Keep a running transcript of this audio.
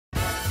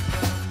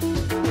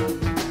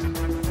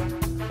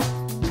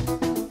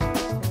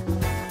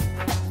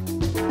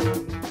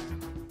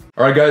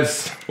All right,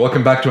 guys,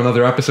 welcome back to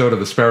another episode of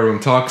the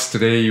Spareroom Talks.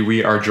 Today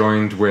we are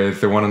joined with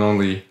the one and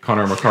only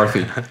Conor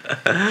McCarthy.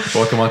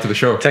 Welcome onto the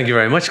show. Thank you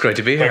very much. Great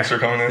to be here. Thanks for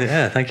coming in.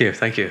 Yeah, thank you.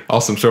 Thank you.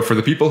 Awesome. So for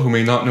the people who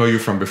may not know you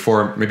from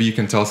before, maybe you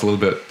can tell us a little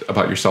bit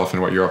about yourself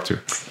and what you're up to.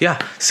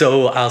 Yeah,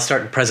 so I'll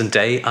start in present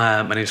day.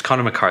 My name is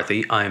Conor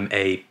McCarthy. I'm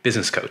a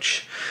business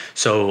coach.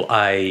 So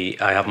I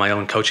have my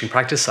own coaching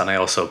practice, and I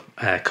also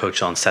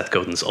coach on Seth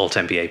Godin's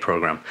AltMBA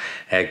program.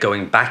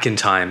 Going back in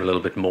time a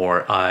little bit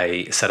more,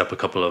 I set up a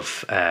couple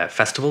of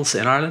festivals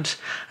in Ireland,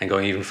 and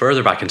going even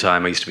further back in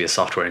time, I used to be a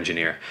software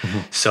engineer. Mm-hmm.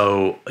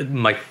 So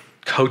my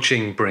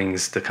coaching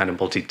brings the kind of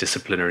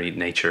multidisciplinary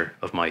nature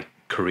of my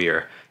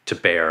career to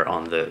bear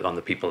on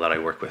the people that I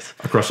work with.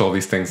 Across all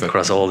these things.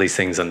 Across all these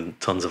things and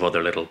tons of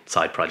other little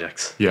side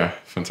projects. Yeah,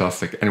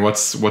 fantastic. And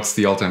what's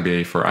the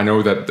AltMBA for? I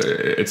know that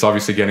it's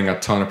obviously getting a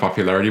ton of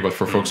popularity, but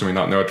for folks who may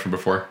not know it from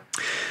before.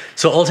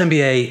 So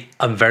AltMBA,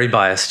 I'm very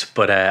biased,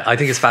 but I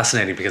think it's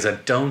fascinating because I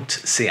don't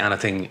see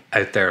anything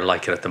out there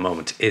like it at the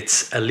moment.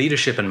 It's a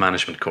leadership and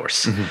management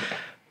course,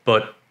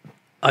 but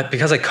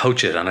because I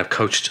coach it, and I've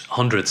coached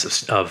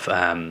hundreds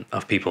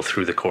of people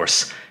through the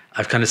course,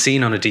 I've kind of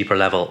seen on a deeper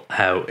level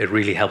how it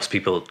really helps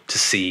people to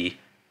see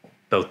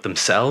both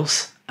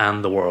themselves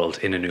and the world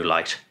in a new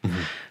light.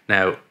 Mm-hmm.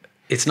 Now,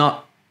 that's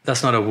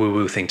not a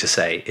woo-woo thing to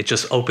say. It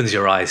just opens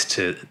your eyes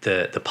to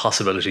the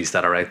possibilities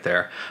that are out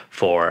there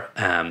for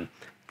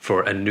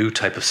a new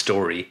type of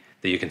story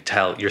that you can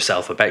tell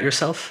yourself about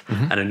yourself,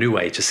 and a new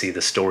way to see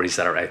the stories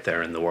that are out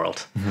there in the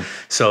world. Mm-hmm.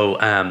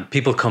 So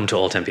people come to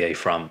AltMBA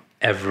from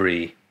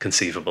every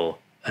conceivable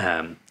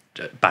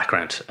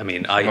background. I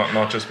mean,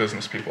 not just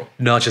business people.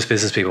 Not just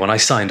business people. When I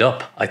signed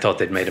up, I thought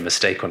they'd made a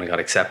mistake when I got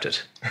accepted,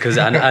 because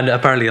and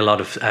apparently a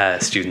lot of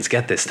students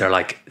get this. They're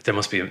like, they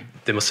must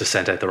have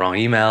sent out the wrong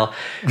email,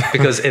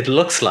 because it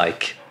looks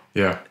like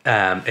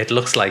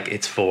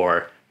it's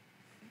for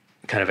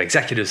kind of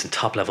executives and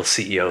top level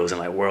CEOs and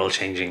like world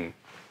changing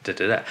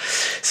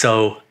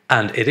So,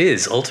 and it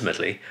is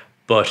ultimately,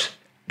 but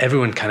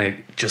everyone kind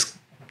of just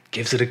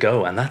gives it a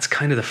go, and that's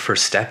kind of the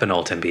first step in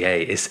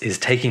AltMBA is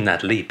taking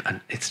that leap. And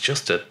it's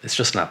just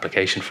an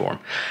application form,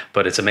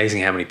 but it's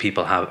amazing how many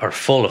people are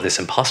full of this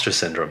imposter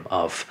syndrome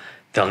of,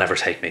 they'll never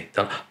take me.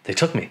 They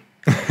took me.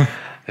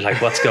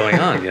 Like, what's going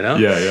on, you know?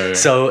 Yeah.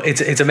 So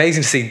it's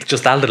amazing to see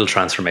just that little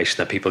transformation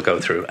that people go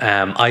through.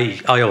 I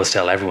always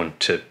tell everyone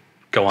to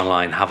go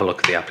online, have a look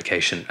at the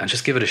application, and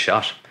just give it a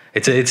shot.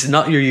 It's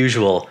not your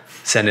usual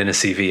send in a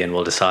CV and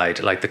we'll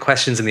decide. Like, the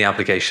questions in the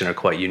application are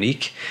quite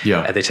unique.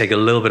 Yeah, they take a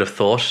little bit of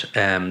thought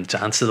to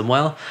answer them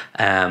well,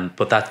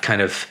 but that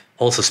kind of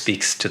also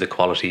speaks to the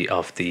quality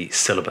of the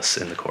syllabus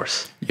in the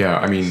course. Yeah,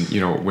 I mean,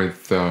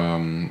 with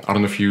I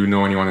don't know if you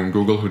know anyone in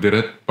Google who did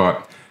it,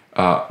 but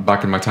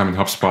back in my time in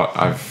HubSpot,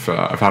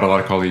 I've had a lot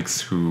of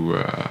colleagues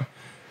who.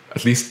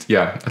 At least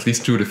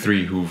 2 to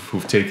 3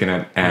 who've taken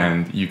it,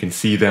 and you can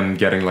see them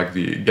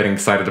getting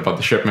excited about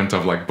the shipment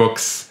of like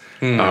books,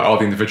 all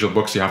the individual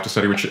books you have to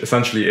study, which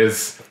essentially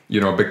is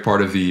a big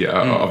part of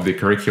the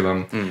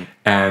curriculum.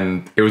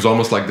 And it was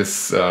almost like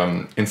this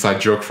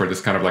inside joke for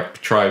this kind of like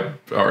tribe,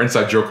 or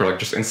inside joke, or like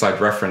just inside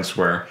reference,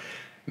 where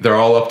they're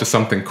all up to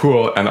something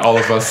cool, and all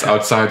of us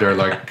outside are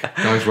like,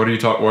 guys, what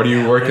are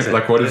you working?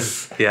 Like, what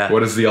is the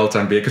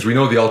AltMBA? Because we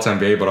know the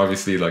AltMBA, but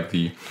obviously like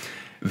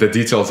the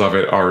details of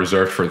it are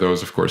reserved for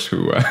those, of course,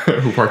 who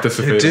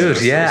participate. Dude,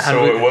 yeah.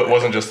 So it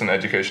wasn't just an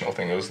educational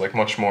thing. It was like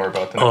much more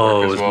about the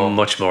network as well.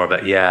 Much more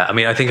about, yeah. I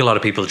mean, I think a lot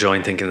of people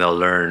join thinking they'll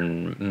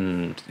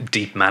learn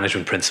deep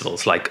management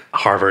principles, like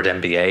Harvard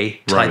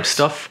MBA type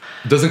stuff.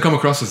 It doesn't come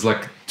across as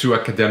like too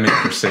academic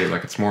per se.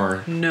 Like, it's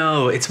more...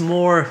 No, it's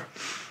more...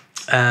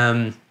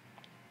 again,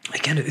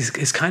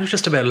 it's kind of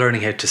just about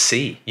learning how to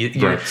see.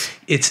 It's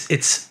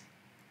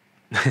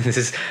this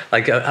is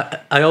like,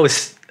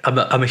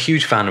 I'm a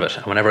huge fan of it.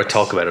 And whenever I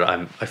talk about it,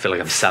 I feel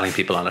like I'm selling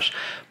people on it.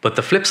 But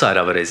the flip side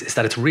of it is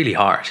that it's really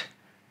hard.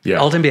 Yeah.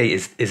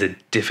 AltMBA is a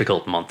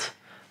difficult month.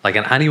 Like,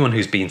 and anyone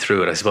who's been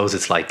through it, I suppose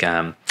it's like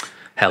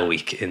Hell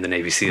Week in the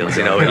Navy SEALs.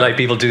 Like,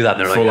 people do that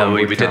and they're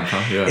like, we did.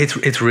 Huh? Yeah.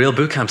 It's real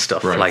boot camp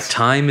stuff. Right. Like,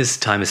 time is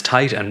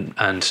tight, and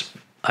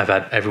I've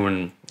had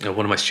everyone.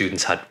 One of my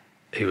students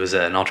he was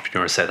an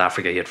entrepreneur in South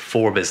Africa. He had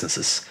 4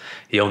 businesses.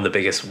 He owned the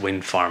biggest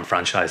wind farm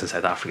franchise in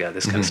South Africa.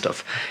 This kind of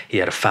stuff. He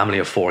had a family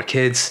of 4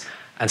 kids.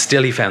 And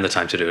still he found the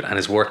time to do it. And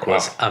his work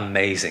was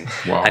amazing.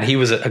 Wow. And he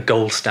was a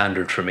gold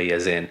standard for me,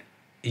 as in,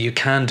 you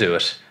can do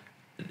it.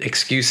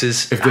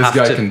 Excuses. If this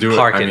guy can do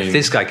it. If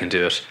this guy can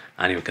do it,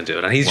 anyone can do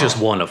it. And he's just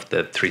one of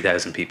the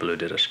 3,000 people who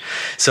did it.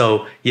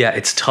 So, yeah,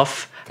 it's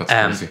tough. That's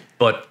crazy.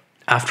 But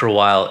after a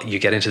while, you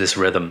get into this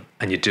rhythm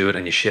and you do it,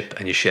 and you ship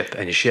and you ship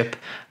and you ship.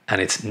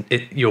 And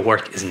your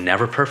work is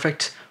never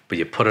perfect, but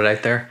you put it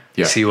out there.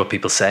 You see what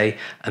people say.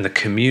 And the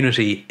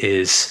community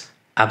is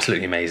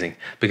absolutely amazing.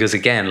 Because,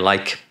 again,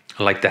 like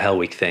the Hell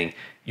Week thing,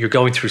 you're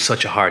going through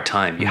such a hard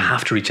time. You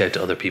have to reach out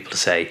to other people to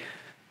say,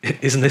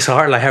 isn't this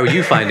hard? Like, how are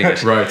you finding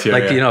it? Right.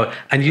 Yeah.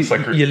 And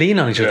you lean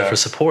on each other for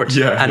support.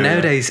 Yeah. And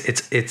nowadays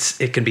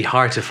it can be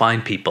hard to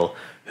find people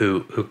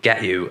who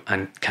get you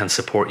and can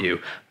support you.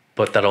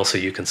 but that also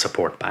you can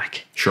support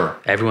back. Sure.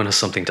 Everyone has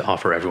something to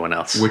offer everyone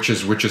else. Which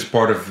is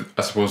part of,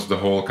 I suppose, the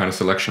whole kind of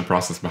selection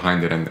process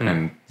behind it,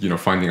 and you know,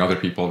 finding other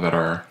people that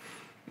are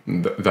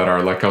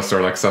like us,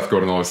 or like Seth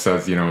Godin always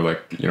says, you know,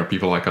 like, you know,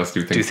 people like us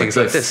do things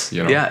like this.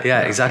 You know?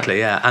 Yeah, exactly.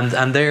 Yeah,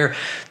 and they're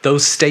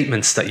those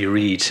statements that you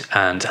read,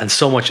 and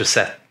so much of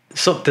Seth.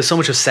 So there's so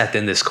much of Seth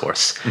in this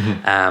course,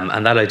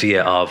 and that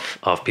idea of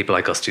people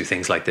like us do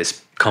things like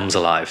this comes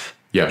alive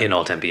in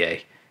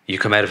AltMBA. You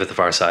come out of it the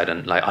far side,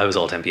 and like I was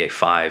AltMBA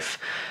 5,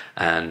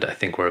 and I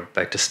think we're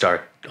about to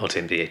start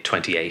AltMBA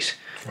 28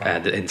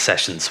 in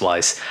sessions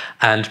wise.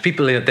 And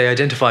people, they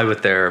identify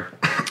with their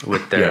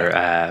with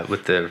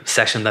the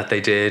session that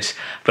they did,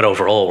 but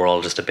overall we're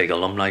all just a big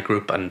alumni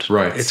group, and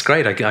it's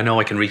great. I know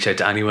I can reach out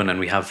to anyone, and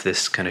we have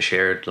this kind of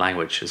shared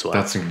language as well.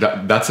 That's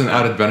an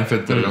added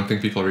benefit that I don't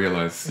think people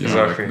realize. You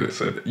know,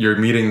 like you're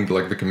meeting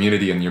like the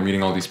community, and you're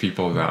meeting all these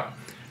people that,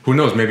 who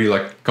knows, maybe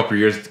like a couple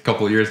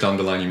of years down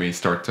the line, you may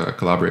start to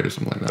collaborate or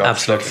something like that.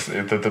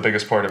 Absolutely. That's the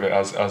biggest part of it,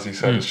 as you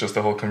said, it's just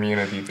the whole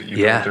community that you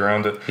build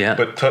around it. Yeah.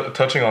 But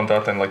touching on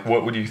that then, like,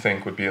 what would you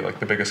think would be like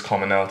the biggest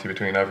commonality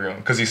between everyone?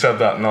 Because you said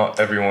that not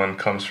everyone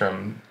comes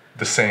from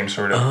the same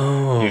sort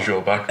of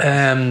usual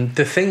background.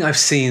 The thing I've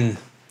seen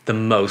the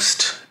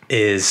most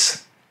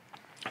is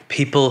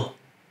people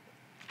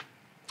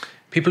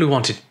who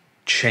want to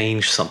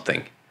change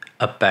something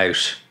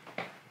about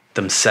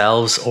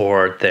themselves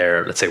or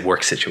their, let's say,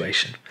 work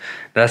situation.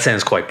 Now, that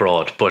sounds quite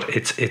broad, but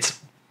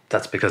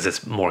that's because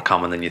it's more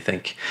common than you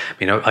think.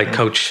 You know, I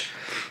coach.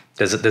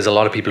 There's a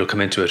lot of people who come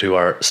into it who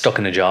are stuck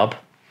in a job,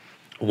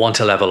 want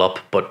to level up,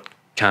 but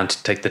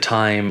can't take the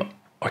time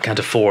or can't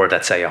afford,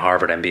 let's say, a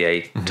Harvard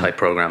MBA type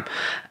program,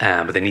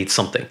 but they need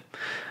something.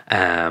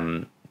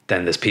 Then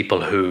there's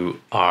people who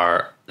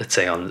are, let's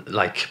say, on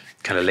like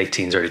kind of late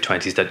teens, early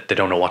 20s, that they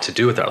don't know what to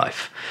do with their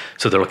life,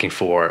 so they're looking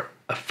for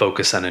a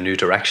focus and a new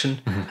direction,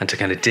 and to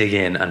kind of dig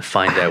in and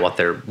find out what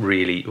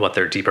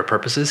their deeper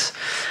purpose is,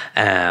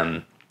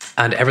 and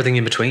everything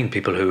in between.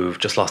 People who've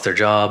just lost their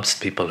jobs,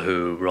 people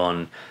who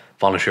run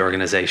voluntary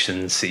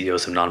organizations,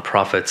 CEOs of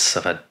nonprofits.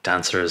 I've had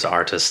dancers,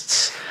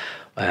 artists,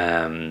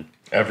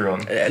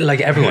 everyone,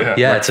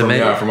 it's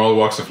amazing. From all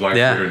walks of life,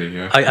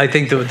 really. I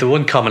think the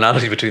one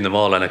commonality between them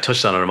all, and I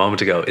touched on it a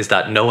moment ago, is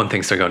that no one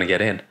thinks they're going to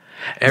get in.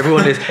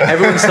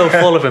 Everyone's so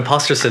full of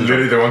imposter syndrome.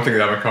 Literally the one thing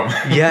that ever come.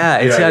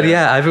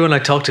 Everyone I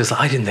talked to is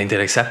like, I didn't think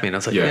they'd accept me, and I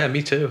was like, yeah,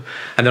 me too.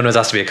 And then when I was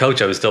asked to be a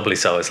coach, I was doubly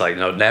so. It's like,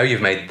 no, now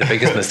you've made the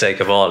biggest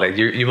mistake of all. Like,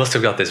 you must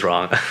have got this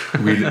wrong.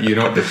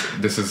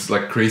 This is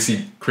like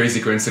crazy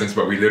coincidence,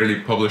 but we literally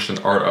published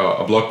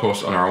a blog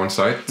post on our own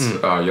site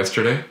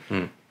yesterday.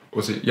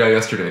 Was it? Yeah,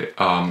 yesterday.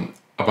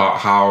 About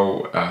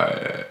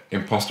how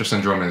imposter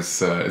syndrome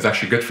is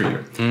actually good for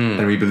you,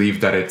 and we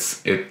believe that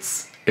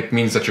it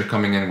means that you're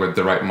coming in with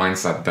the right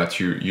mindset, that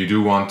you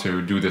do want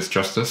to do this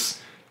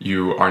justice.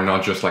 You are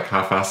not just like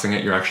half-assing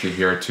it. You're actually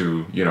here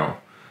to, you know,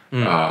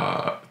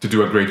 to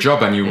do a great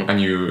job, and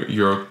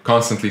you're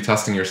constantly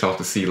testing yourself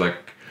to see, like,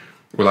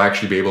 will I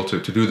actually be able to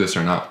do this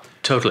or not?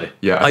 Totally.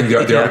 Yeah, I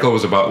think the article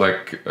was about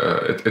like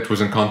it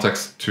was in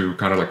context to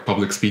kind of like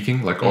public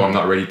speaking, like I'm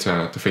not ready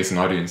to face an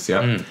audience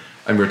yet,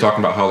 and we were talking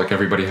about how like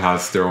everybody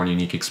has their own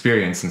unique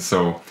experience, and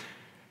so,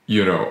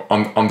 you know,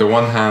 on the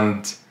one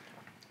hand,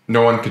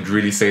 no one could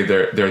really say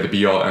they're the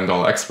be-all,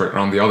 end-all expert. And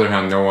on the other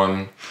hand, no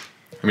one,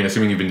 I mean,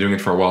 assuming you've been doing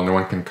it for a while, no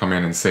one can come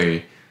in and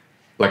say,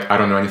 like, I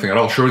don't know anything at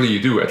all. Surely you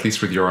do, at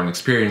least with your own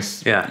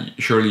experience. Yeah.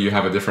 Surely you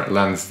have a different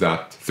lens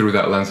that, through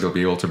that lens, you'll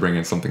be able to bring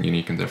in something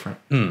unique and different.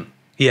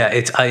 Yeah,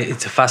 it's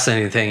a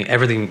fascinating thing.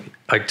 Everything,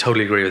 I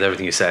totally agree with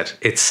everything you said.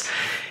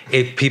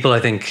 People, I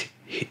think,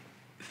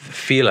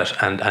 feel it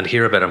and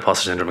hear about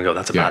imposter syndrome and go,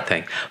 that's a bad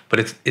thing.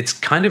 But it's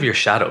kind of your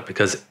shadow,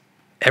 because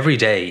every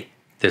day,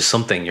 there's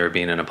something you're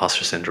being an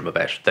imposter syndrome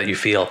about that you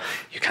feel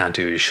you can't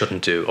do, you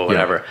shouldn't do, or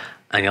whatever,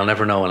 and you'll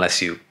never know unless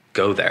you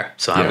go there.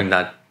 So having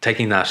that,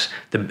 taking that,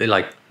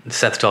 like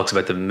Seth talks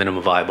about the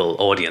minimum viable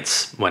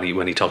audience when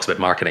he talks about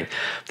marketing.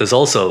 There's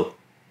also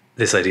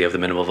this idea of the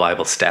minimum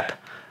viable step,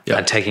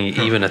 and taking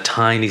even a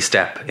tiny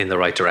step in the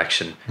right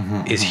direction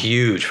is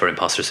huge for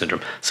imposter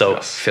syndrome. So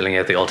filling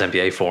out the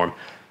AltMBA form.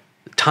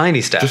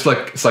 Tiny step, just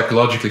like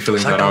psychologically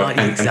filling that out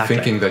and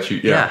thinking that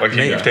you've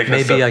taken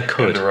a step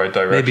in the right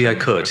direction. Maybe I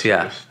could,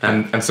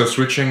 And so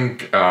switching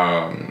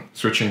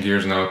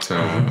gears now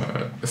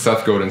to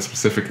Seth Godin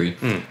specifically.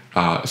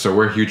 So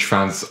we're huge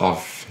fans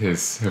of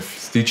his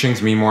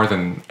teachings, me more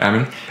than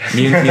Emin.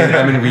 Me and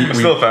Emin,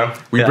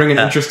 we bring an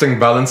interesting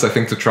balance, I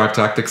think, to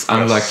Tribetactics.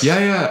 I'm like,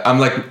 I'm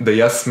like the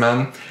yes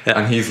man,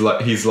 and he's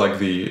like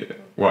the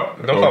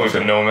what? Don't call me the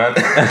no man.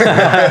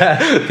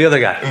 The other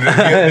guy.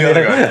 the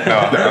other guy.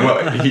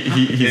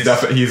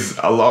 No. He's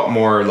a lot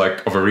more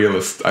like of a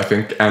realist, I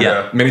think. And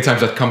many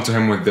times I've come to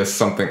him with this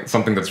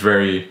something that's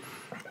very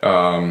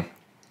I'm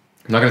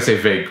not gonna say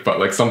vague, but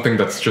like something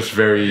that's just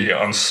very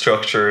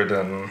unstructured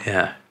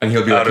and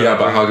he'll be like,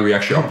 but how do we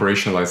actually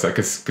operationalize that?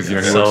 Because you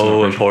know, he works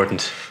so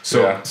important.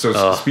 So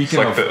speaking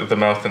it's like of the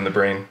mouth and the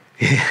brain.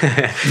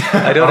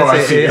 I don't want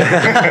to say.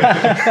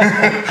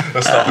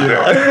 Let's stop it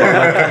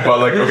there. But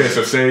like, okay,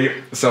 so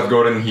say Seth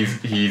Godin,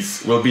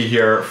 will be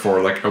here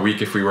for like a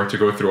week if we were to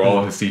go through all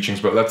of his teachings.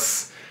 But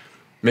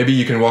maybe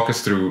you can walk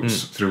us through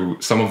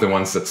some of the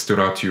ones that stood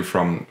out to you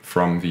from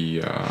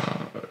the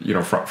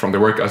from the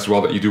work as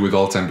well that you do with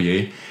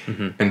AltMBA,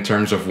 in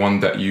terms of one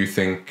that you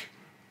think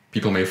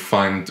people may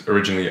find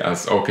originally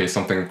as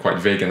something quite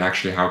vague, and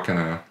actually how can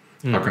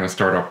a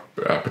startup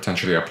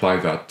potentially apply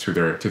that to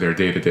their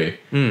day-to-day?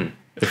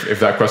 If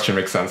that question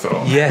makes sense at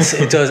all. Yes,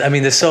 it does. I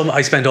mean,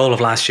 I spent all of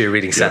last year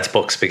reading Seth's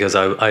books because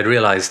I'd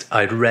realized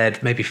I'd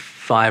read maybe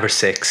 5 or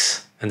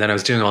 6, and then I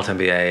was doing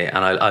AltMBA,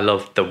 and I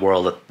love the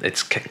world that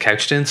it's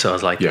couched in. So I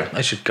was like,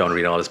 I should go and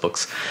read all his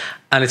books.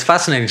 And it's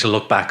fascinating to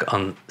look back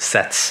on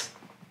Seth's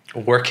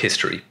work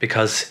history,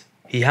 because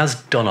he has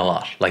done a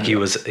lot. Like he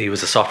was a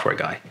software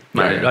guy,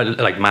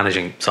 like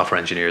managing software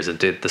engineers, and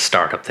did the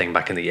startup thing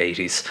back in the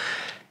 80s.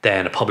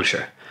 Then a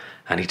publisher,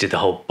 and he did the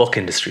whole book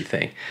industry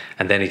thing,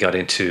 and then he got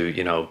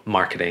into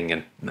marketing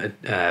and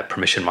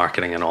permission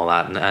marketing and all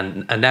that,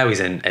 and now he's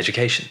in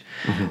education,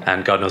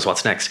 and God knows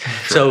what's next.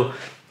 Sure.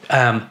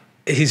 So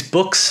his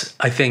books,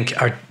 I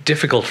think, are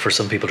difficult for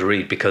some people to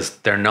read because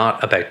they're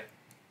not about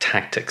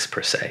tactics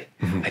per se.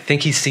 I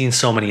think he's seen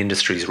so many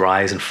industries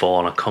rise and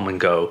fall and come and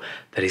go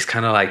that he's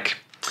kind of like,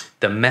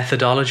 the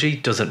methodology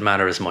doesn't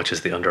matter as much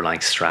as the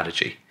underlying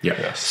strategy.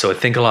 So I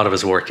think a lot of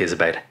his work is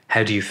about,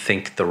 how do you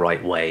think the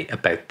right way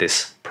about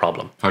this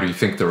problem? How do you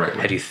think the right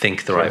way? How do you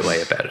think the right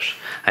way about it?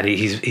 And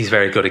he's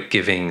very good at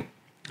giving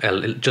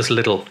just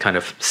little kind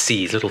of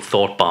seeds, little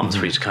thought bombs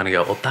for you to kind of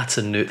go, that's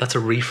a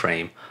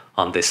reframe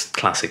on this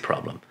classic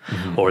problem,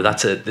 or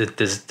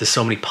there's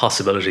so many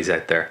possibilities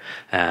out there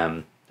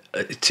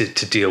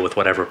to deal with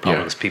whatever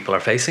problems people are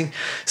facing.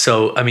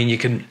 So I mean, you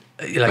can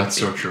that's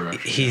so true.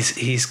 Actually.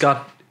 He's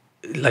got,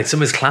 like, some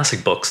of his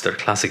classic books, they're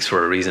classics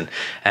for a reason.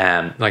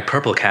 Like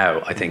Purple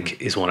Cow, I think,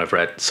 is one I've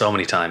read so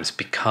many times,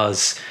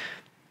 because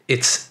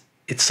it's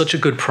such a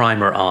good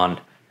primer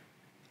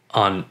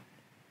on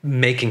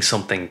making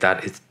something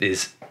that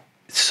is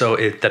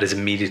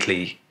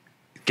immediately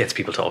gets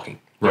people talking.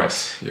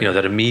 Right. Yeah.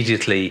 That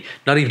immediately,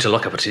 not even to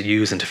look at, but to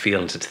use and to feel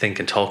and to think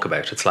and talk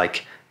about. It's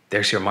like,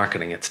 there's your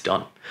marketing, it's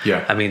done.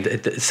 Yeah. I mean,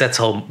 Seth's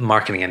whole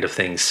marketing end of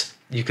things,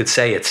 you could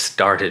say it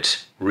started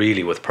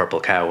really with Purple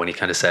Cow, when he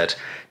kind of said,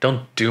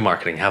 don't do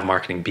marketing, have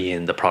marketing be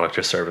in the product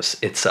or service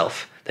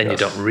itself. Then you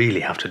don't really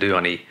have to do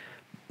any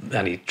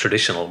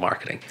traditional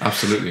marketing.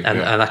 Absolutely. And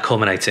that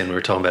culminates in, we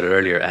were talking about it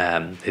earlier,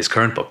 his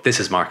current book, This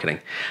Is Marketing.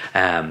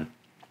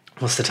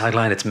 What's the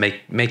tagline? It's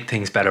make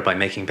things better by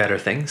making better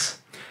things.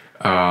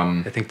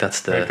 I think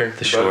that's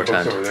the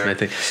shorthand. I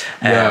think.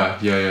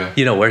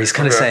 Where he's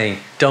kind of saying,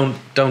 don't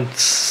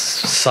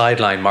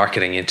sideline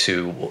marketing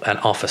into an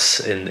office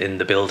in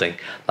the building.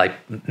 Like,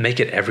 make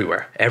it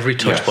everywhere. Every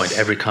touch point,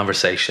 every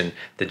conversation,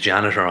 the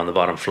janitor on the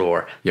bottom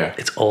floor.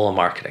 It's all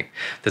marketing.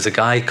 There's a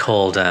guy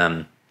called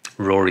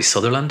Rory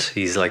Sutherland.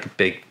 He's like a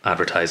big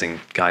advertising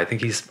guy. I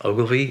think he's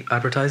Ogilvy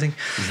Advertising,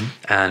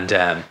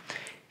 and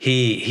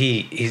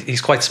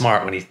he's quite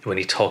smart when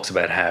he talks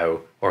about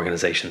how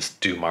organizations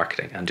do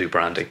marketing and do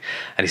branding.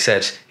 And he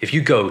said, if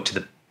you go to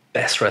the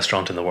best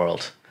restaurant in the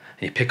world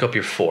and you pick up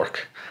your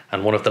fork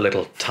and one of the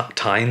little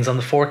tines on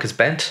the fork is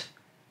bent,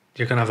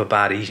 you're going to have a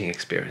bad eating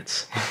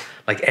experience.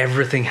 Like,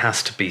 everything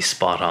has to be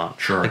spot on.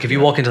 Sure. Like, if you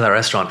walk into that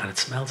restaurant and it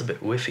smells a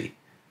bit whiffy,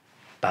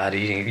 bad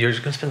eating, you're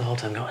going to spend the whole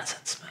time going, what's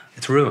that smell?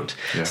 It's ruined.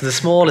 So the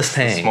smallest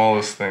thing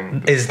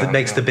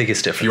makes the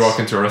biggest difference. If you walk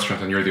into a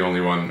restaurant and you're the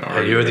only one.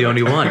 You're the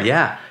only one,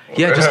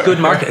 just good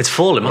market. It's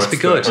full, it must be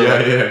good.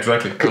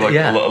 Exactly. Like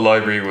a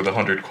library with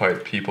 100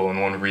 quiet people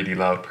and one really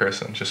loud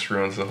person just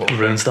ruins the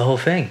whole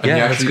thing.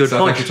 That's a good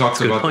point.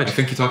 I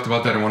think he talked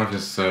about that in one of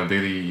his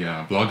daily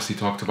blogs. He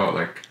talked about,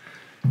 like,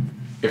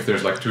 if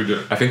there's like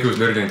I think it was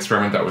literally an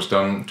experiment that was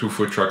done, 2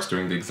 food trucks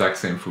doing the exact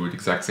same food,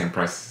 exact same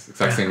price,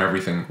 exact same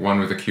everything, one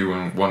with a queue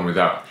and one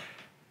without.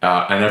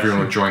 And everyone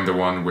would join the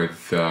one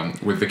with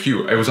the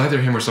queue. It was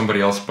either him or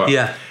somebody else, but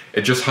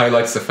it just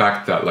highlights the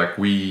fact that, like,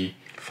 we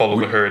follow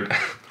the herd.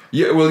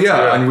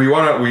 And we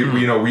want to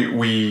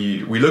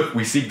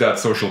we seek that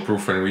social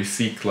proof, and we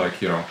seek,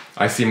 like,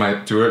 I see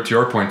to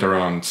your point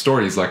around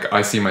stories, like,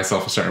 I see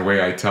myself a certain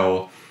way. I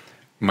tell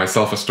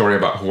myself a story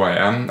about who I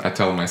am. I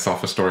tell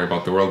myself a story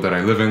about the world that I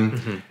live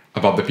in,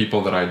 about the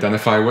people that I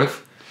identify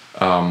with.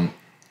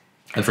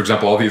 And for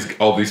example, all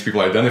these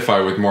people I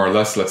identify with, more or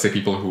less, let's say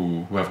people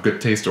who have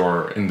good taste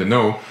or in the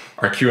know,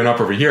 are queuing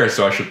up over here.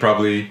 So I should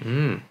probably,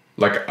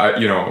 like, I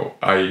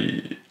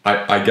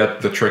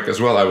get the trick as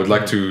well. I would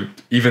like to,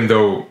 even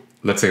though,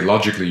 let's say,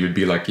 logically you'd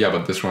be like,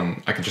 but this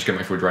one, I can just get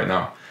my food right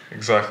now.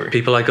 Exactly.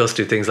 People like us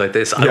do things like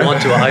this. I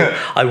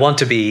want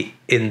to be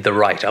in the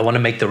right. I want to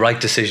make the right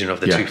decision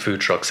of the 2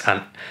 food trucks,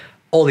 and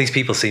all these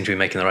people seem to be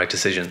making the right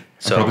decision.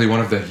 So probably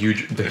one of the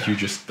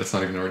hugest. That's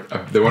not even a word.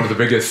 One of the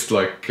biggest,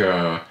 like,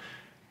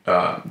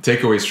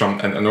 takeaways from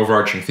and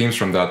overarching themes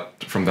from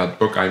that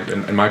book,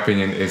 in my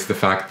opinion, is the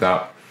fact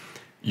that,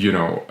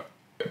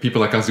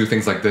 people like us do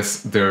things like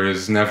this. There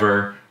is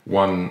never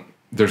one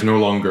there's no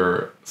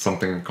longer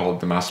something called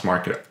the mass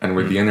market, and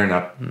with the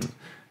internet,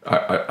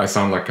 I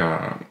sound like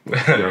a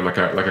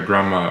like a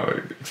grandma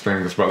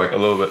explaining this, but like A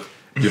little bit.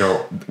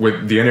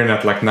 with the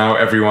internet, like now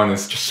everyone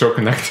is just so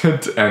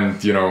connected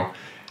and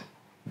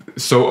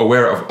so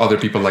aware of other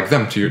people like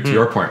them. To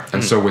your point,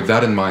 and so with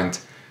that in mind,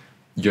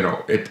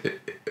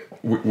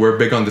 we're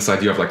big on this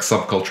idea of like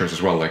subcultures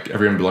as well. Like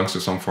everyone belongs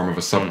to some form of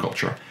a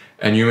subculture,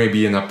 and you may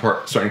be in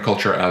a certain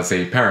culture as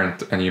a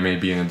parent, and you may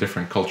be in a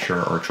different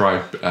culture or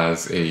tribe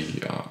as a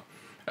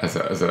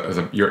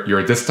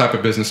you're this type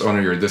of business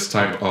owner, you're this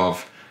type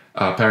of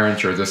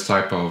parent, you're this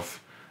type of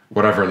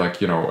whatever, like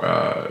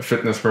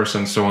fitness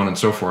person, so on and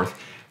so forth.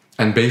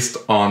 And based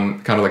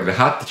on kind of like the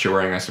hat that you're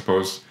wearing, I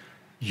suppose,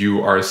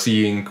 you are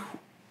seeing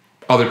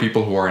other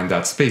people who are in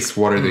that space.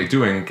 What are they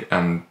doing?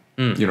 And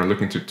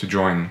looking to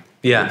join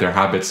their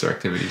habits, their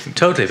activities.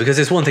 Totally, because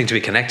it's one thing to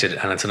be connected,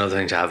 and it's another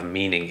thing to have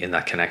meaning in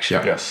that connection.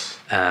 Yeah. Yes.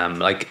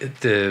 Like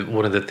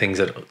one of the things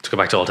that, to go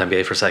back to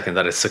AltMBA for a second,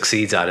 that it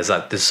succeeds at is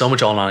that there's so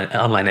much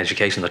online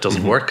education that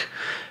doesn't work.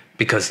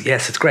 Because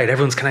yes, it's great,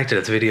 everyone's connected,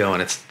 it's video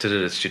and it's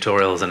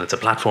tutorials and it's a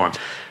platform,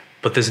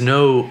 but there's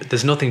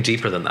nothing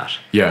deeper than that.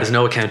 Yeah. There's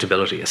no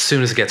accountability. As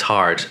soon as it gets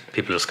hard,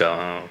 people just go,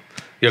 oh,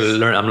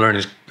 I'm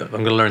going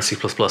to learn C++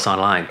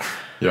 online.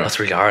 Yeah. That's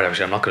really hard.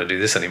 Actually, I'm not going to do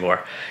this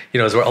anymore.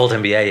 As where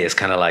AltMBA is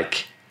kind of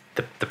like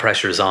the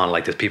pressure is on.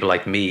 Like there's people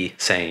like me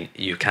saying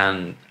you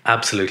can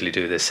absolutely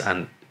do this,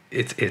 and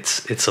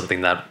it's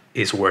something that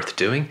is worth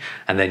doing.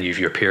 And then you've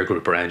your peer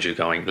group around you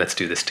going, let's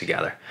do this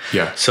together.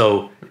 Yeah.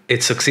 So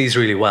it succeeds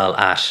really well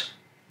at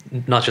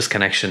not just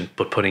connection,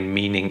 but putting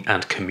meaning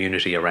and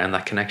community around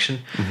that connection.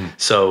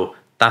 So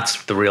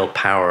that's the real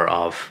power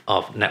of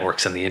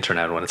networks and the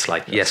internet, when it's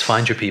like, yes,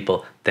 find your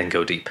people, then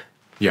go deep.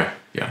 Yeah.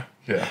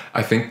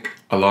 I think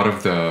a lot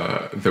of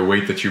the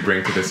weight that you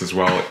bring to this as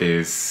well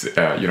is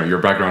your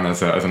background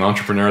as an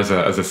entrepreneur,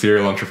 as a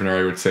serial entrepreneur,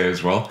 I would say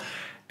as well.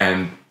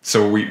 And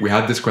so we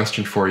had this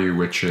question for you,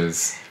 which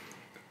is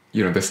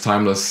this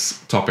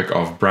timeless topic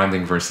of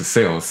branding versus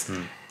sales,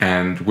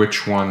 and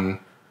which one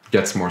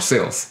gets more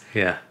sales.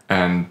 Yeah.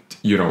 And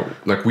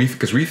like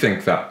because we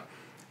think that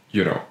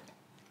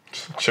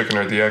chicken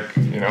or the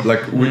egg,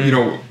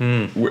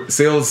 like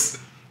sales,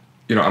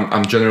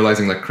 I'm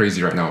generalizing like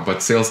crazy right now,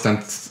 but sales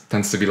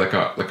tends to be like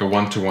a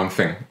one-to-one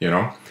thing,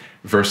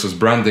 versus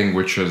branding,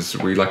 which is,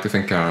 we like to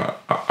think a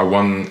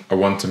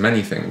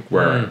one-to-many thing,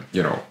 where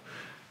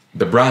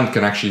the brand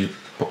can actually,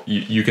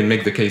 you can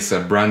make the case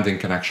that branding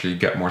can actually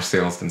get more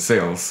sales than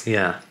sales.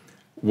 Yeah.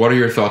 What are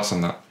your thoughts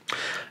on that?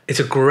 It's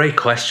a great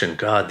question.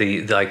 God,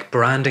 the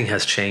branding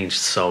has changed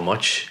so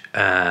much.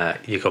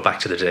 You go back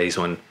to the days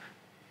when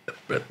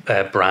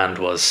brand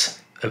was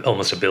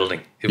almost a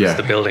building. It was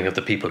the building of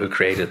the people who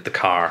created the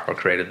car or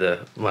created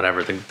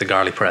the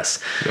garlic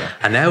press. Yeah.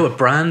 And now a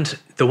brand,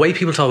 the way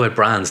people talk about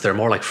brands, they're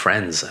more like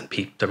friends and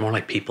they're more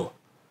like people.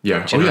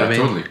 Yeah. Do you know what I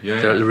mean? Totally.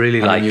 Yeah. They're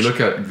really I mean, you look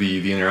at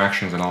the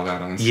interactions and all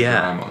that on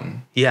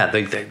Instagram.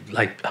 They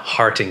like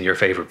hearting your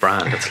favorite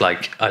brand. It's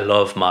like, I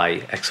love my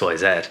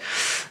XYZ.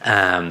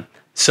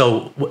 So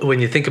when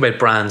you think about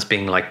brands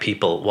being like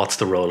people, what's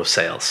the role of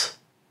sales?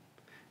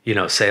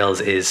 Sales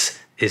is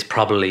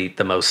probably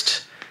the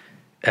most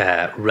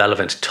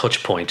relevant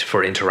touch point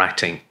for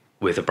interacting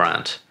with a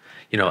brand.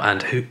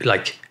 And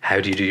how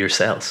do you do your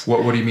sales?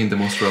 What do you mean the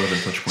most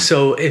relevant touch point?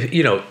 So if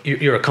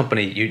you're a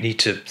company, you need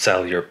to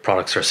sell your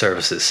products or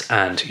services,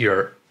 and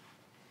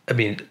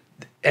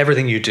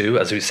everything you do,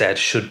 as we said,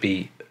 should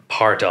be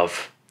part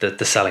of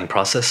the selling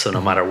process. So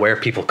no matter where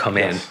people come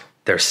in,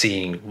 they're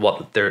seeing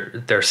what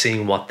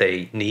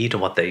they need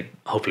and what they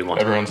hopefully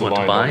want to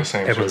buy.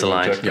 Everyone's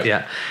aligned.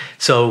 Yeah.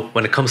 So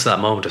when it comes to that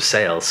moment of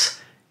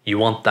sales, you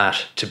want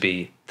that to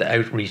be the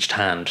outreached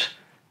hand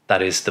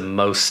that is the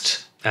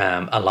most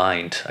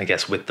aligned, I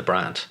guess, with the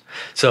brand.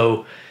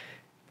 So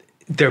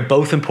they're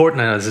both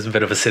important. I know this is a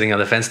bit of a sitting on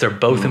the fence. They're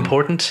both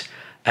important.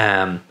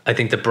 I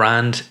think the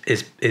brand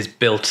is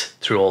built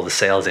through all the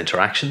sales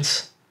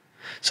interactions.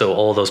 So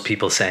all those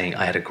people saying,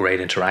 I had a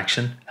great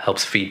interaction,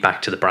 helps feed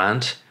back to the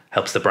brand,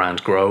 helps the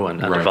brand grow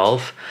and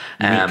evolve.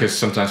 Because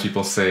sometimes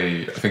people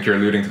say, I think you're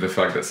alluding to the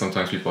fact that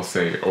sometimes people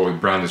say, oh,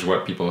 brand is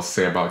what people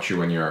say about you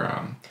when you're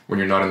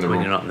not in the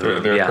room.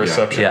 Their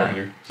perception of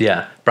you.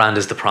 Yeah, brand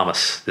is the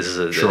promise. This is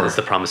is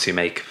the promise you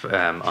make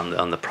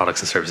on the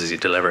products and services you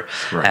deliver.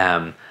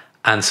 Right.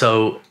 And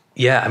so,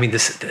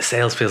 the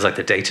sales feels like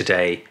the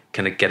day-to-day,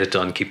 kind of get it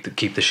done,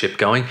 keep the ship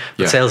going.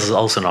 But sales is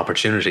also an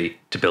opportunity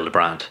to build a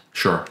brand.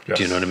 Sure. Yes.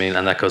 Do you know what I mean?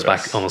 And that goes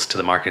back almost to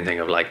the marketing thing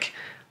of like,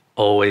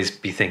 always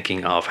be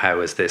thinking of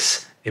how is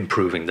this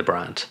improving the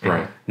brand.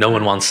 Right. No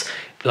one wants,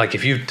 like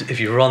if you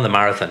run the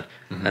marathon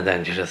and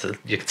then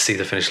you can see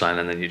the finish line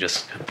and then you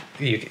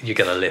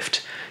get a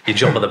lift. You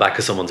jump on the back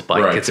of someone's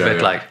bike. Right, it's a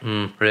bit like,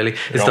 really?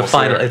 It's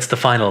the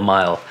final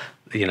mile.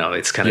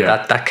 It's kind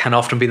of that can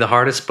often be the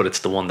hardest, but it's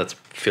the one that's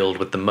filled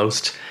with the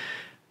most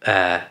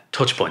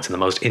touch points and the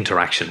most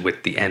interaction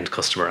with the end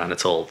customer, and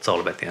it's all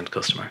about the end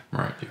customer.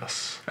 Right.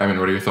 Yes. I mean,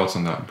 what are your thoughts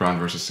on that, brand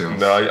versus sales?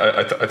 No,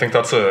 I think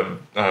that's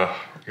I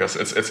guess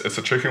it's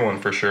a tricky one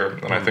for sure,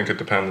 and I think it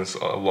depends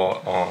a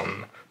lot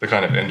on the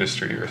kind of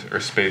industry or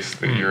space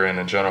that you're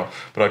in general.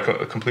 But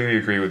I completely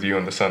agree with you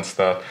in the sense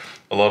that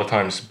a lot of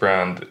times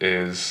brand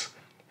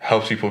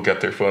helps people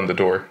get their foot in the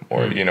door,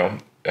 or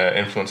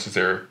influences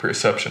their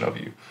perception of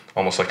you,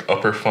 almost like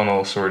upper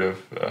funnel sort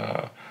of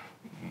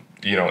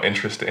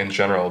interest in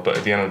general. But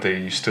at the end of the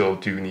day, you still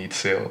do need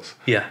sales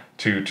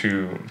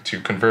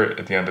to convert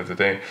at the end of the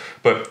day.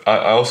 But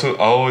I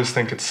always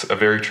think it's a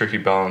very tricky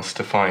balance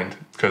to find,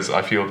 because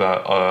I feel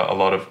that a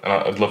lot of, and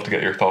I'd love to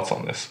get your thoughts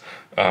on this,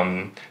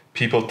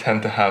 people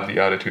tend to have the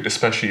attitude,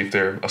 especially if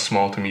they're a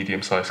small to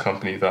medium-sized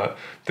company, that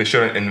they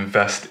shouldn't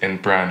invest in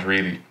brand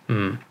really.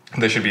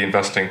 They should be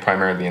investing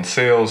primarily in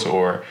sales,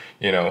 or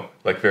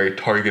like very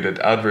targeted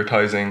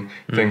advertising,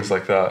 things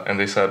like that. And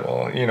they said,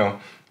 well,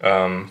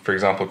 for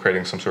example,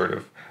 creating some sort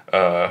of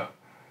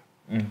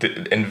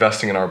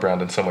investing in our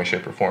brand in some way,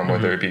 shape, or form,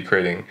 whether it be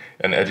creating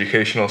an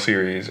educational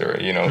series or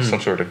some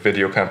sort of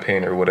video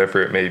campaign or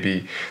whatever it may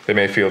be. They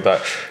may feel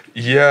that,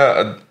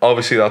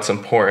 obviously that's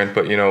important,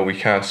 but we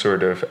can't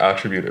sort of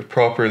attribute it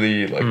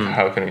properly. Like,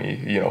 how can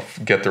we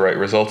get the right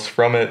results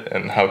from it,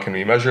 and how can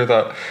we measure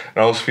that? And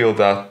I always feel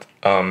that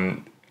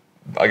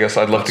I guess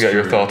I'd love to get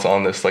your thoughts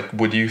on this. Like,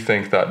 would you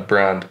think that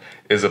brand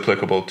is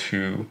applicable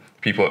to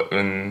people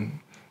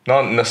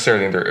not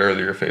necessarily in their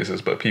earlier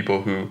phases, but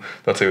people who,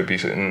 let's say, would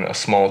be in a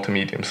small to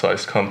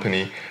medium-sized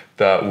company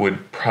that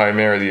would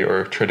primarily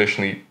or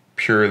traditionally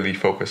purely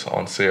focus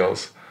on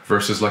sales?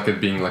 Versus like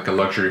it being like a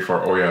luxury for,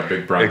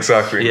 big brands.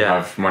 Exactly.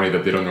 Have money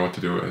that they don't know what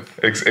to do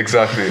with.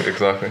 Exactly.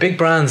 Big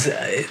brands,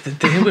 the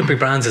thing with big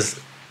brands is,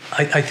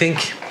 I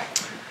think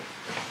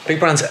big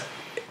brands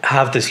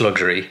have this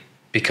luxury,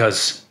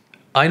 because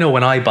I know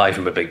when I buy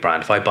from a big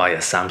brand, if I buy a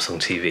Samsung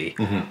TV,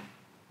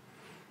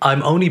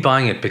 I'm only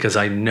buying it because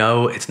I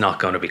know it's not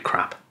going to be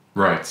crap.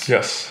 Right.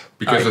 Yes.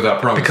 Because of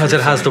that promise. Because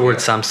it has the word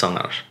Samsung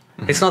on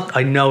it. It's not.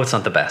 I know it's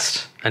not the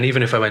best. And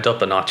even if I went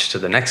up a notch to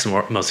the next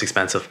most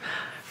expensive,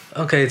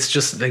 okay, it's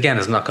just, again,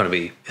 it's not going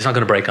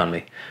to break on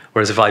me.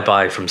 Whereas if I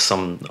buy from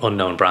some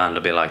unknown brand,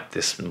 I'll be like,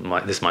 this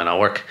might not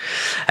work.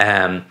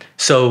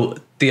 So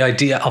the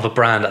idea of a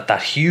brand at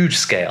that huge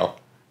scale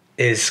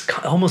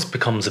almost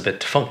becomes a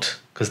bit defunct,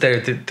 because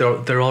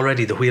they're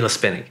already, the wheel is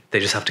spinning. They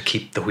just have to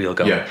keep the wheel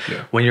going. Yeah.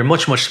 When you're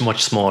much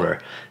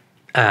smaller,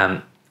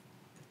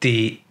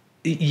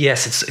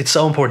 it's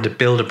so important to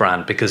build a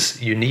brand,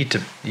 because you need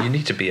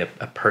to be a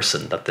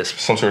person that this,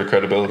 some sort of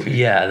credibility.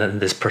 Yeah,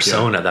 this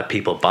persona that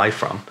people buy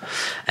from,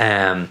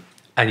 and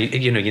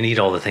you need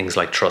all the things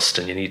like trust,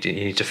 and you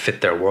need to fit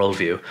their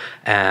worldview.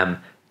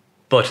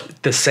 But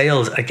the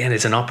sales, again,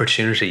 is an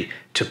opportunity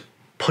to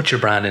put your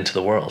brand into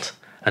the world,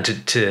 and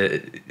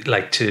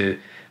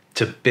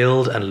to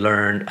build and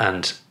learn,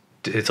 and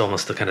it's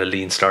almost the kind of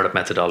lean startup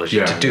methodology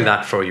to do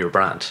that for your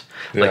brand.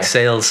 Like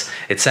sales,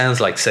 it sounds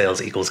like sales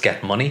equals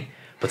get money,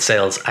 but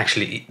sales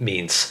actually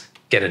means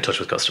get in touch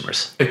with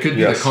customers. It could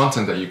be the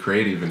content that you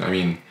create even. I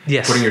mean,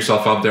 putting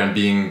yourself out there and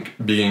being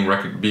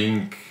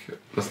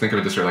let's think of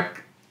it this way,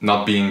 like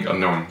not being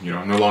unknown,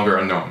 no longer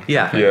unknown.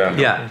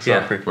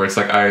 Exactly. Where it's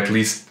like, I've at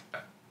least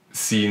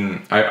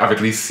seen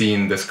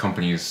this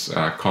company's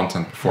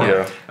content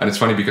before. And it's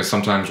funny because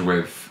sometimes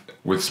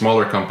with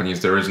smaller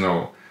companies, there is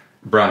no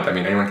brand. I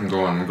mean, anyone can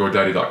go on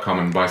GoDaddy.com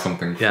and buy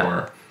something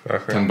for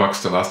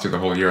 $10 to last you the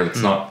whole year.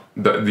 It's not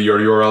your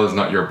URL is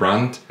not your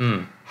brand.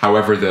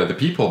 However, the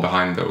people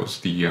behind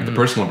those, the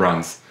personal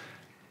brands,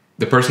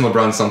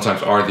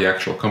 sometimes are the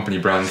actual company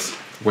brands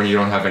when you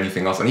don't have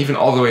anything else. And even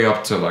all the way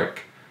up to,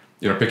 like,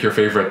 pick your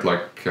favorite,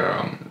 like,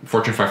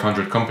 Fortune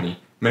 500 company.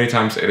 Many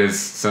times it is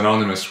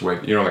synonymous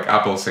with, like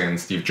Apple saying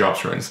Steve Jobs,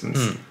 for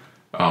instance.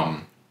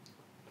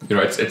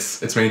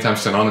 It's many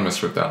times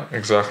synonymous with that.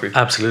 Exactly.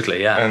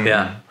 Absolutely,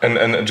 yeah.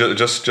 And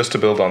just to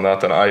build on that,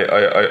 then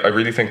I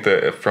really think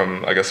that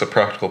from, I guess, a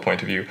practical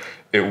point of view,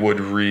 it would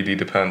really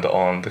depend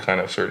on the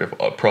kind of sort of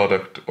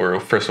product, or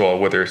first of all,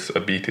 whether it's a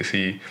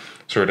B2C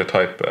sort of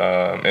type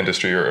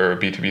industry or a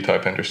B2B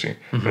type industry,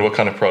 and what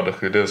kind of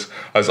product it is.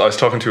 I was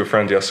talking to a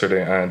friend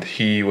yesterday, and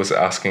he was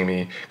asking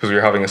me, because we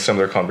were having a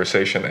similar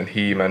conversation, and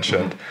he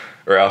mentioned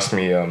or asked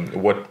me,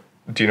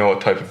 do you know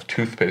what type of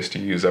toothpaste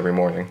you use every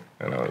morning?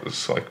 And I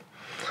was like,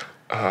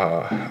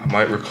 I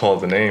might recall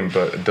the name,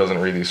 but it doesn't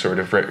really sort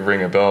of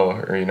ring a bell,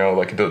 or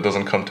like it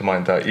doesn't come to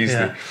mind that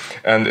easily.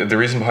 And the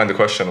reason behind the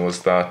question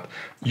was that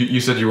you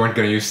said you weren't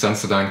going to use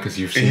Sensodyne because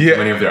you've seen too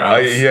many of their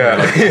ads.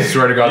 I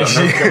swear to God,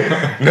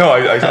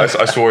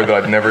 I swore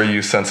that I'd never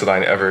use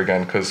Sensodyne ever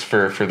again, because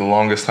for the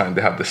longest time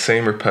they have the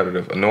same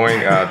repetitive,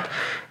 annoying ad.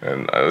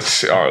 And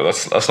let's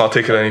not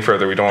take it any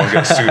further. We don't want to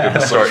get sued at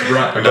the start.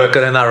 Don't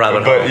go in that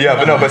rabbit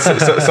hole.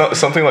 But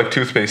something like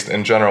toothpaste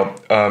in general,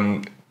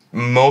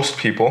 most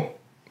people,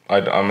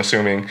 I'm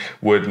assuming,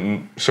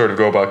 would sort of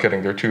go about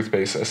getting their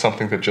toothpaste as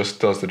something that just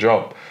does the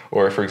job.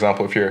 Or, for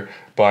example, if you're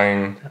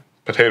buying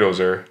potatoes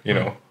or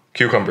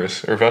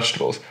cucumbers or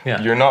vegetables,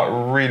 you're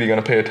not really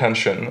going to pay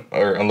attention,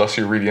 or unless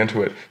you're really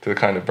into it, to the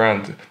kind of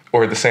brand.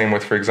 Or the same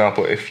with, for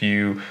example, if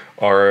you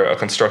are a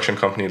construction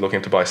company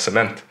looking to buy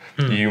cement,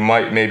 you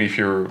might, maybe if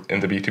you're in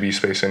the B2B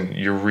space and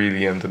you're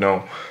really in the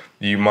know,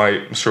 you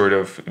might sort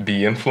of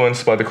be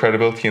influenced by the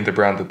credibility and the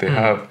brand that they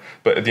have.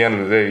 But at the end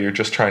of the day, you're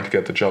just trying to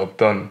get the job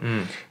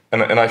done.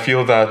 And I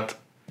feel that,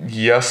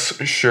 yes,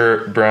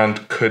 sure,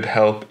 brand could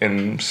help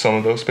in some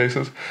of those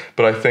spaces,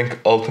 but I think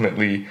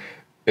ultimately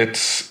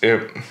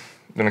to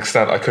an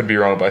extent, I could be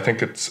wrong, but I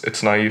think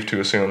it's naive to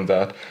assume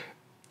that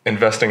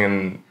investing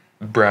in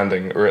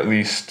branding, or at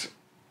least,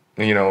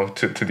 you know,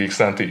 to the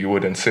extent that you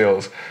would in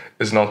sales,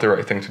 is not the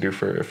right thing to do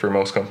for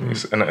most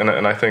companies. And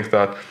I think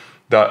that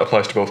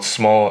applies to both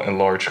small and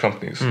large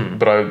companies.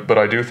 But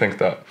I do think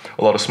that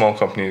a lot of small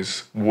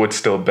companies would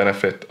still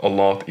benefit a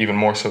lot, even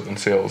more so than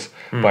sales,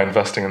 by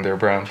investing in their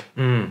brand.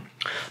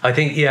 I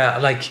think,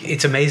 like,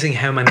 it's amazing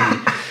how many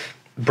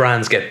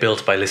brands get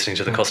built by listening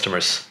to the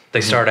customers.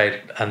 They start out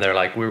and they're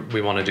like,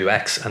 we want to do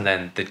X, and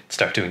then they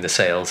start doing the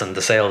sales, and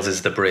the sales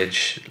is the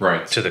bridge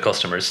to the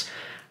customers.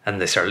 And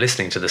they start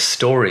listening to the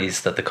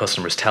stories that the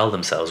customers tell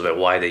themselves about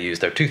why they use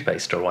their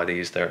toothpaste or why they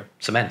use their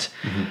cement.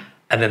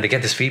 And then they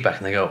get this feedback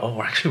and they go,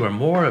 oh, we're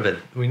more of it.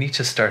 We need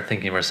to start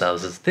thinking of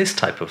ourselves as this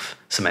type of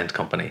cement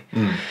company.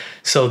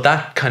 So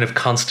that kind of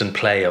constant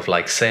play of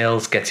like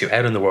sales gets you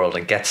out in the world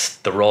and gets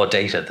the raw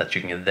data that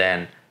you can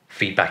then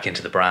feed back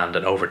into the brand,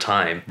 and over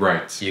time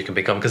you can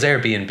become, because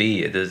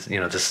Airbnb, there's, you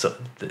know,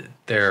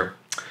 their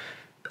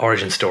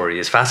origin story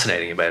is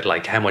fascinating about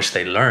like how much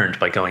they learned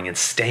by going and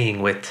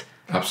staying with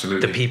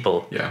the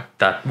people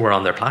that were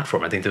on their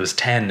platform. I think there was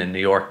 10 in New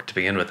York to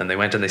begin with, and they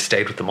went and they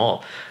stayed with them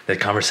all. They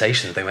had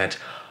conversations. They went,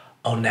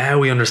 oh, now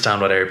we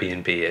understand what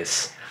Airbnb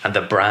is. And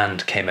the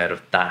brand came out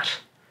of that,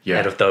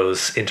 out of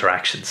those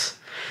interactions.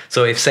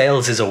 So if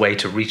sales is a way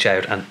to reach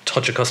out and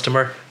touch a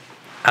customer,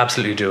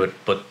 absolutely do it.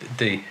 But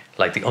the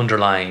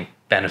underlying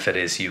benefit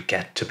is you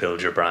get to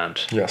build your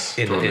brand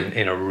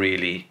in a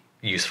really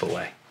useful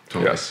way.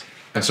 Yes.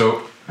 And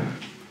so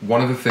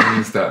one of the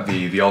things that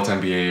the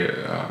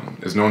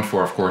AltMBA is known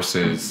for, of course,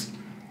 is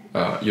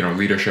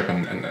leadership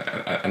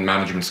and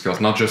management skills.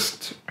 Not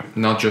just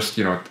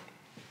you know,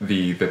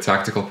 the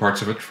tactical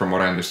parts of it, from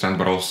what I understand,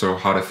 but also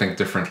how to think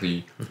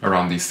differently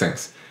around these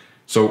things.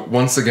 So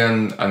once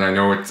again, and I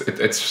know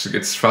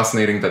it's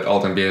fascinating that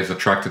AltMBA has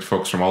attracted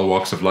folks from all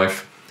walks of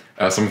life.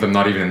 Some of them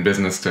not even in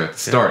business to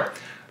start.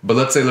 But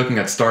let's say looking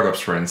at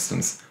startups, for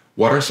instance.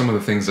 What are some of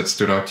the things that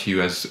stood out to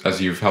you as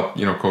you've helped,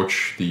 you know,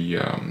 coach the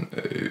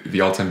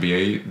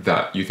AltMBA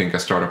that you think a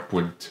startup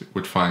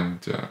would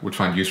find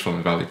useful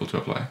and valuable to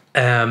apply?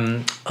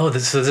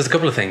 There's a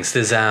couple of things.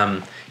 There's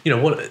one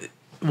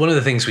of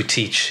the things we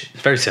teach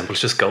is very simple.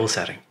 It's just goal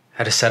setting.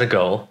 How to set a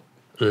goal,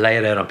 lay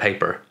it out on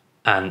paper,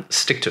 and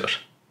stick to it.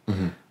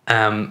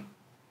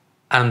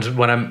 And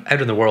when I'm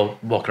out in the world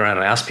walking around,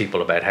 I ask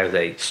people about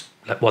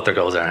what their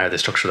goals are and how they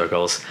structure their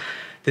goals.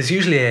 There's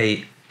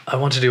usually I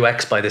want to do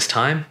X by this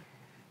time,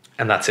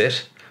 and that's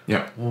it.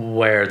 Yeah.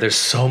 Where there's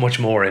so much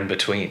more in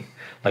between.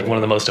 Like one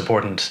of the most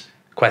important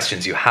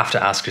questions you have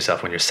to ask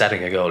yourself when you're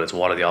setting a goal is,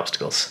 what are the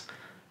obstacles?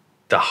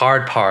 The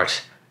hard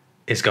part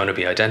is going to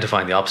be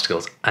identifying the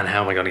obstacles and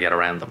how am I going to get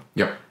around them.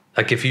 Yeah.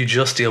 Like if you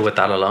just deal with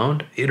that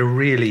alone, in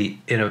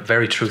a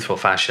very truthful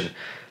fashion,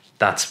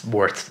 that's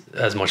worth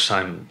as much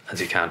time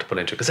as you can to put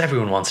into it. Because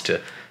everyone wants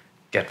to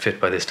get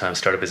fit by this time,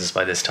 start a business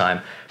by this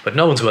time, but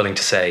no one's willing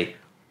to say,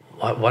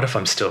 what if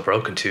I'm still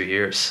broke in 2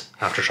 years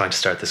after trying to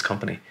start this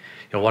company?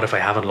 You know, what if I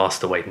haven't lost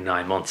the weight in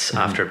 9 months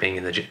after being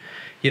in the gym?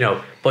 You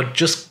know, but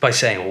just by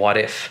saying, what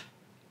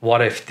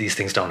if these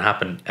things don't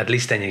happen, at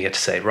least then you get to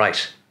say,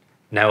 right,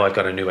 now I've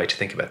got a new way to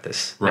think about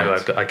this.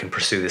 Right. Now I can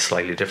pursue this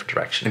slightly different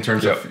direction. In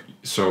terms of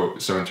so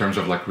in terms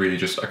of like really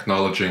just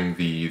acknowledging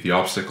the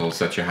obstacles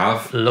that you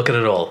have. Look at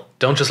it all.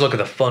 Don't just look at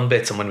the fun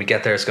bits and when we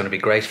get there it's going to be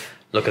great.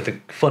 Look at the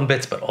fun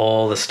bits, but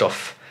all the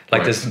stuff.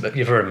 Like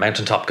you've heard of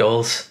mountaintop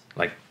goals,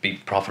 like be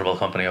profitable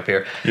company up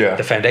here. Yeah.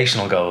 The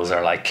foundational goals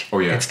are like,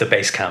 it's the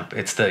base camp.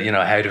 It's the, you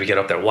know, how do we get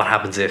up there? What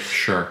happens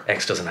if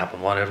X doesn't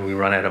happen? What if we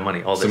run out of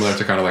money? All similar this.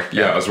 To kind of like,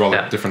 as well,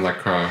 like different like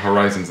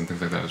horizons and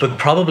things like that. But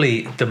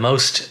probably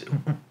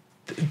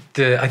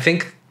I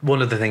think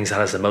one of the things that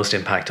has the most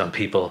impact on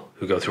people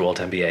who go through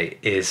AltMBA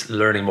is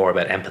learning more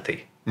about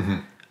empathy.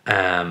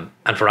 And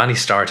for any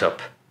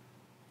startup,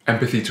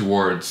 empathy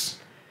towards,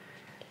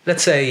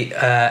 let's say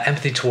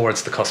empathy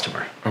towards the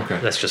customer.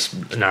 Okay. Let's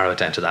just narrow it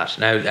down to that.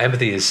 Now,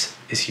 empathy is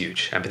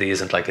huge. Empathy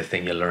isn't like a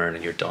thing you learn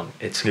and you're done.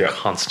 It's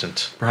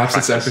constant. Perhaps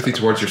it's empathy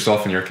towards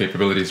yourself and your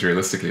capabilities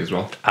realistically as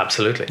well.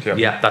 Absolutely.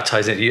 Yeah, that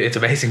ties in. It's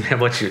amazing how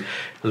much you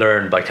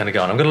learn by kind of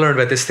going, I'm going to learn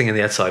about this thing in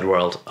the outside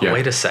world. Oh,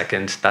 wait a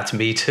second. That's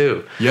me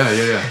too.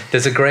 Yeah.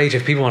 There's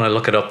if people want to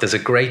look it up, there's a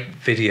great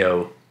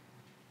video.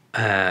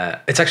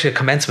 It's actually a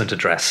commencement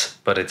address,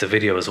 but it's a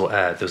video as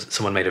well.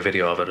 Someone made a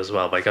video of it as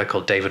well by a guy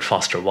called David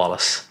Foster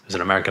Wallace, who's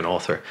an American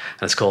author,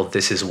 and it's called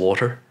 "This Is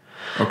Water."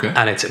 Okay.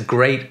 And it's a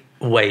great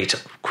way to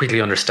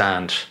quickly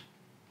understand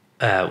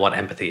what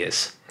empathy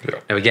is. Yeah.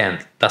 Now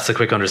again, that's a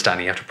quick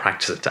understanding. You have to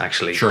practice it to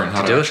actually sure, and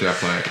how to do actually it.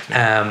 Apply it.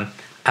 Yeah.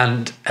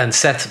 And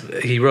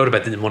Seth, he wrote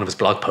about it in one of his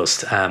blog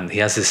posts. He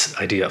has this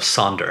idea of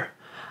sonder.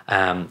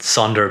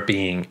 Sonder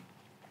being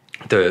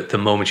the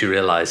moment you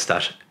realize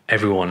that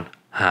everyone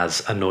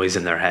has a noise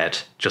in their head,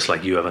 just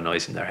like you have a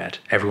noise in their head.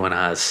 Everyone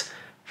has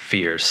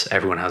fears.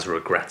 Everyone has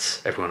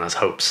regrets. Everyone has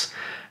hopes.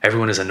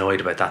 Everyone is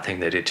annoyed about that thing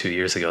they did 2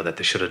 years ago that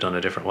they should have done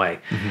a different way.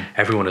 Mm-hmm.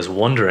 Everyone is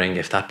wondering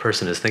if that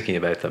person is thinking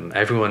about them.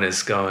 Everyone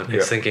is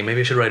thinking, maybe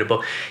I should write a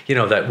book. You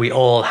know, that we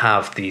all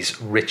have these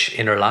rich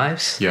inner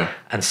lives. Yeah.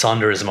 And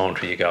sonder is a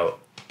moment where you go,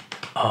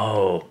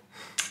 oh,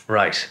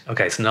 right.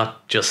 Okay, it's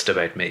not just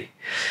about me.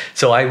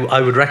 So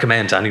I would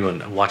recommend to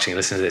anyone watching and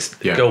listening to this,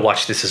 go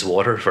watch This Is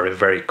Water for a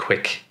very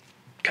quick,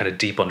 kind of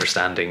deep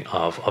understanding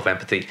of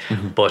empathy.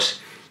 Mm-hmm. But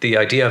the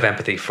idea of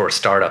empathy for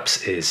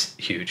startups is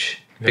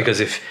huge. Yeah.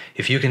 Because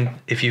if you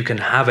can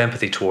have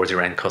empathy towards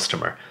your end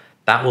customer,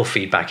 that will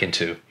feed back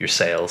into your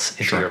sales,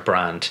 into your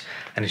brand,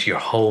 and into your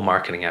whole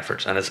marketing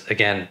efforts. And it's,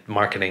 again,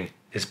 marketing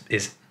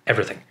is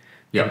everything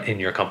in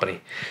your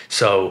company.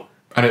 So,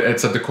 and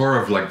it's at the core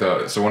of like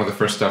one of the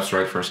first steps,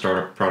 right, for a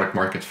startup product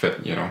market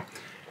fit. You know,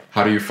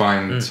 how do you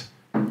find,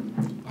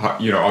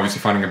 obviously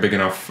finding a big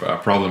enough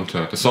problem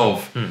to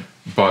solve,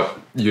 but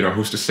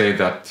who's to say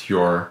that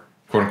your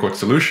quote unquote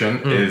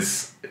solution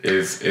is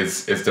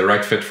the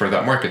right fit for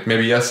that market?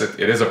 Maybe yes,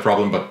 it is a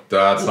problem, but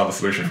that's not the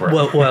solution for it.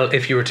 Well,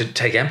 if you were to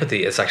take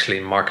empathy, it's actually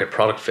market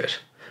product fit,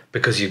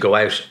 because you go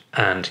out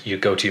and you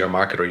go to your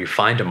market, or you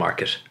find a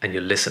market and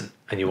you listen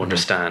and you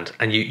understand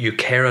and you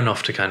care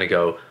enough to kind of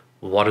go,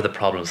 what are the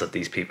problems that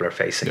these people are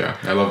facing? Yeah,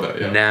 I love that.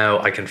 Yeah. Now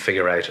I can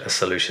figure out a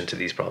solution to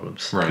these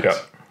problems. Right.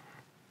 Yeah.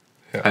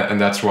 And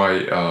that's why.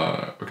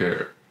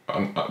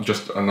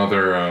 Just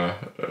another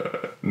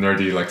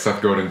nerdy like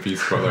Seth Godin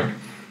piece, but like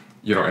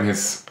in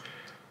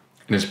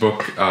his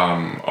book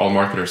All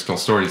Marketers Tell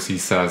Stories, he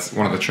says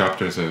one of the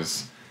chapters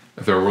is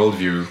their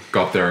worldview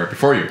got there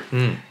before you.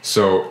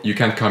 So you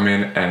can't come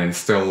in and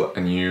instill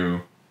a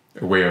new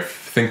way of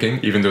thinking,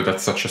 even though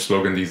that's such a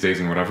slogan these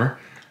days and whatever.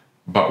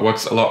 But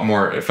what's a lot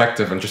more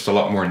effective and just a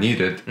lot more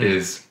needed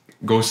is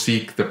go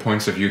seek the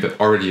points of view that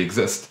already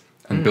exist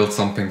and build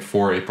something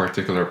for a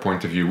particular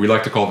point of view. We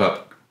like to call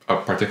that a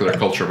particular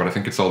culture, but I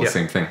think it's all the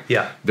same thing.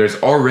 Yeah. There's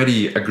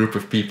already a group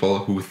of people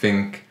who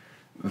think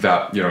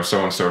that,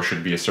 so and so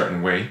should be a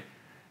certain way,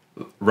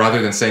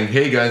 rather than saying,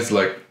 hey guys,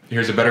 like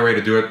here's a better way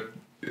to do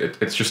it.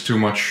 It's just too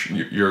much.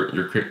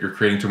 You're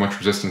creating too much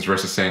resistance,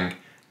 versus saying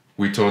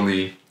we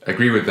totally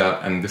agree with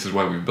that, and this is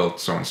why we built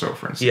so and so,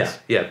 for instance.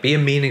 Yeah. Be a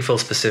meaningful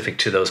specific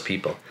to those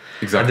people.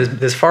 Exactly. And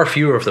there's far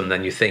fewer of them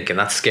than you think, and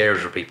that's scary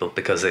for people,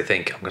 because they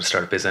think, I'm going to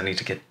start a business. I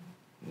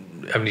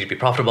need to be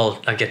profitable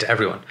and get to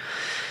everyone.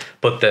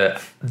 But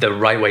the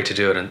right way to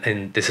do it,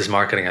 and this is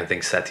marketing, I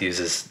think Seth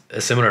uses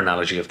a similar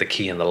analogy of the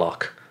key and the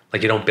lock.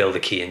 Like, you don't build a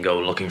key and go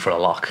looking for a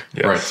lock.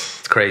 Yes. Right.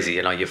 It's crazy.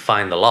 You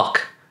find the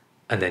lock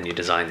and then you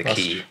design the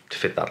key to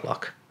fit that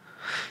lock.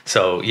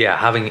 So yeah,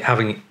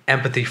 having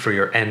empathy for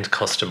your end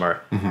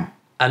customer,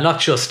 and not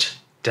just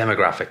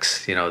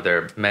demographics.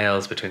 They're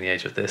males between the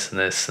age of this,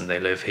 and they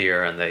live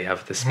here, and they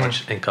have this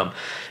much income.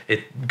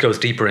 It goes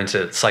deeper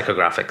into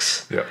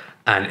psychographics. Yeah.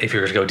 And if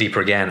you're to go deeper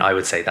again, I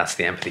would say that's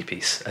the empathy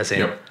piece, as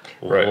in,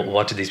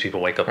 what do these people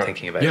wake up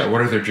thinking about? Yeah,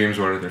 what are their dreams?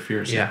 What are their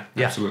fears? Yeah,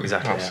 absolutely.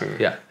 Exactly.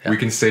 Absolutely. Yeah. We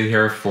can stay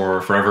here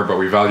for forever, but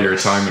we value your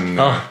time. And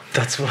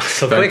that's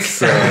so quick.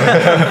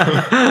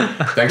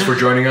 Thanks for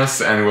joining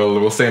us, and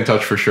we'll stay in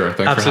touch for sure.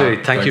 Thanks.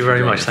 Absolutely. Thank you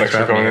very much. Thanks for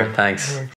having me. Thanks.